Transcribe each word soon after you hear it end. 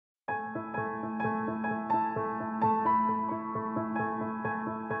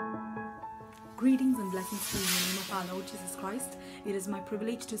Greetings and blessings to you in the name of our Lord Jesus Christ. It is my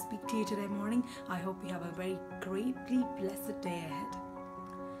privilege to speak to you today morning. I hope you have a very greatly blessed day ahead.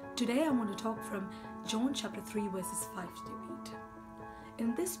 Today I want to talk from John chapter 3 verses 5 to 8.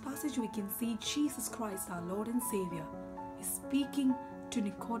 In this passage we can see Jesus Christ, our Lord and Savior, is speaking to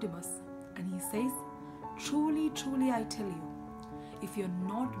Nicodemus, and he says, "Truly, truly I tell you, if you're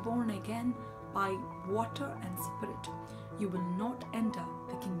not born again by water and spirit, you will not enter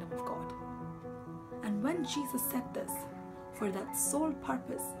the kingdom of God." And when Jesus said this, for that sole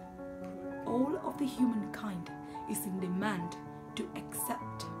purpose, all of the humankind is in demand to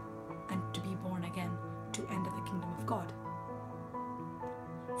accept and to be born again to enter the kingdom of God.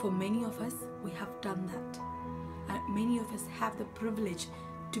 For many of us, we have done that. And many of us have the privilege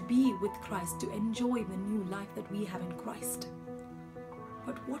to be with Christ, to enjoy the new life that we have in Christ.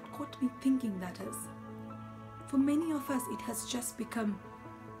 But what got me thinking that is, for many of us, it has just become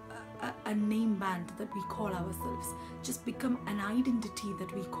a name band that we call ourselves, just become an identity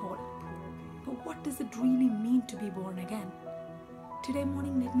that we call. But what does it really mean to be born again? Today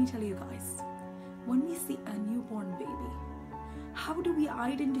morning, let me tell you guys, when we see a newborn baby, how do we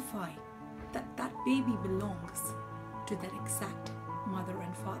identify that that baby belongs to their exact mother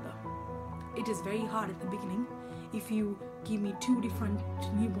and father? It is very hard at the beginning. If you give me two different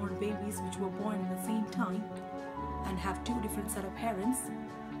newborn babies which were born at the same time and have two different set of parents,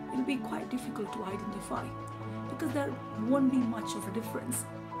 it'll be quite difficult to identify because there won't be much of a difference.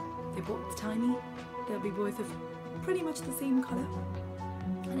 They're both tiny, they'll be both of pretty much the same color,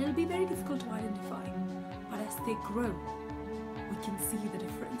 and it'll be very difficult to identify. But as they grow, we can see the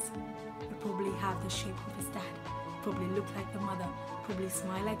difference. They'll probably have the shape of his dad, probably look like the mother, probably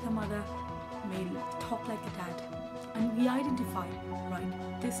smile like the mother, maybe talk like the dad. And we identify,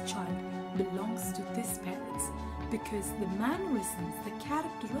 right, this child belongs to this parents because the mannerisms, the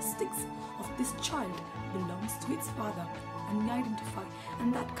characteristics of this child belongs to its father, and we identify,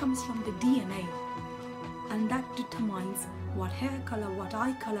 and that comes from the DNA, and that determines what hair color, what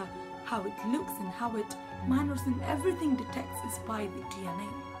eye color, how it looks, and how it manners, and everything detects is by the DNA.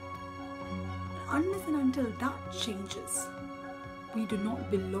 Unless and until that changes, we do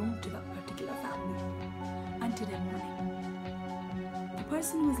not belong to that particular family. And today morning, the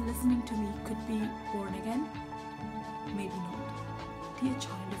person who is listening to me could be born again, maybe not. Dear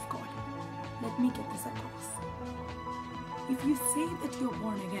child of God, let me get this across. If you say that you're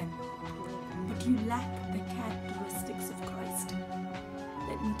born again, but you lack the characteristics of Christ,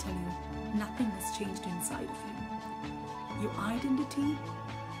 let me tell you, nothing has changed inside of you. Your identity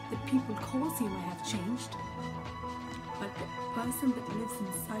that people calls you may have changed, but the person that lives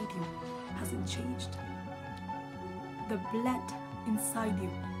inside you hasn't changed. The blood inside you,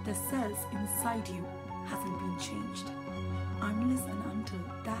 the cells inside you hasn't been changed. Unless and until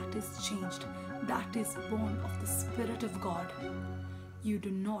that is changed, that is born of the Spirit of God, you do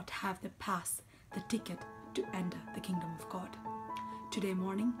not have the pass, the ticket to enter the kingdom of God. Today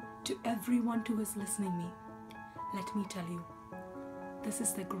morning, to everyone who is listening me, let me tell you, this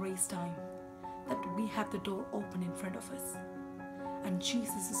is the grace time that we have the door open in front of us. And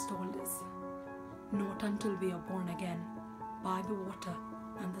Jesus has told us, not until we are born again by the water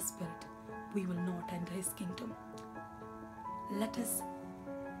and the Spirit, we will not enter his kingdom. Let us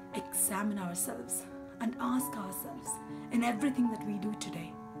examine ourselves and ask ourselves in everything that we do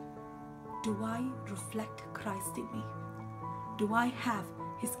today, do I reflect Christ in me? Do I have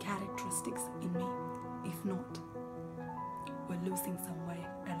his characteristics in me? If not, we're losing somewhere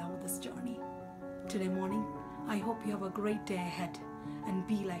along this journey. Today morning, I hope you have a great day ahead and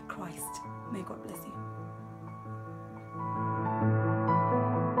be like Christ. May God bless you.